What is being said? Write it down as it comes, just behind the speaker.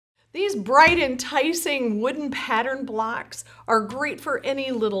These bright, enticing wooden pattern blocks are great for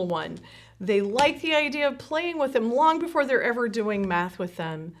any little one. They like the idea of playing with them long before they're ever doing math with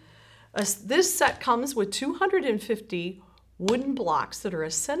them. This set comes with 250 wooden blocks that are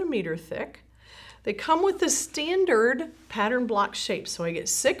a centimeter thick. They come with the standard pattern block shape. So I get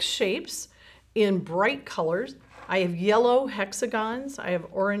 6 shapes in bright colors. I have yellow hexagons, I have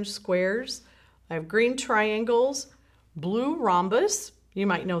orange squares, I have green triangles, blue rhombus, you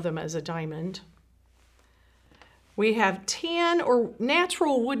might know them as a diamond. We have tan or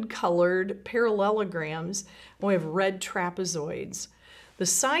natural wood colored parallelograms, and we have red trapezoids. The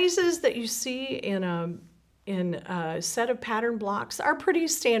sizes that you see in a set of pattern blocks are pretty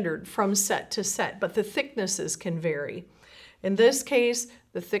standard from set to set, but the thicknesses can vary. In this case,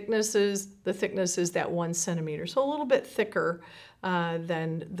 the thickness is that 1 centimeter, so a little bit thicker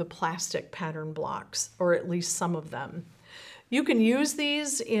than the plastic pattern blocks, or at least some of them. You can use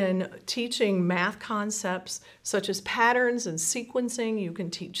these in teaching math concepts such as patterns and sequencing. You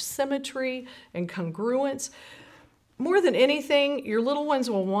can teach symmetry and congruence. More than anything, your little ones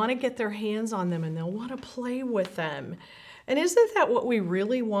will want to get their hands on them and they'll want to play with them. And isn't that what we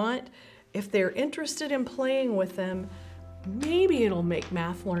really want? If they're interested in playing with them, maybe it'll make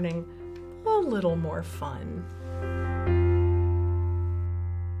math learning a little more fun.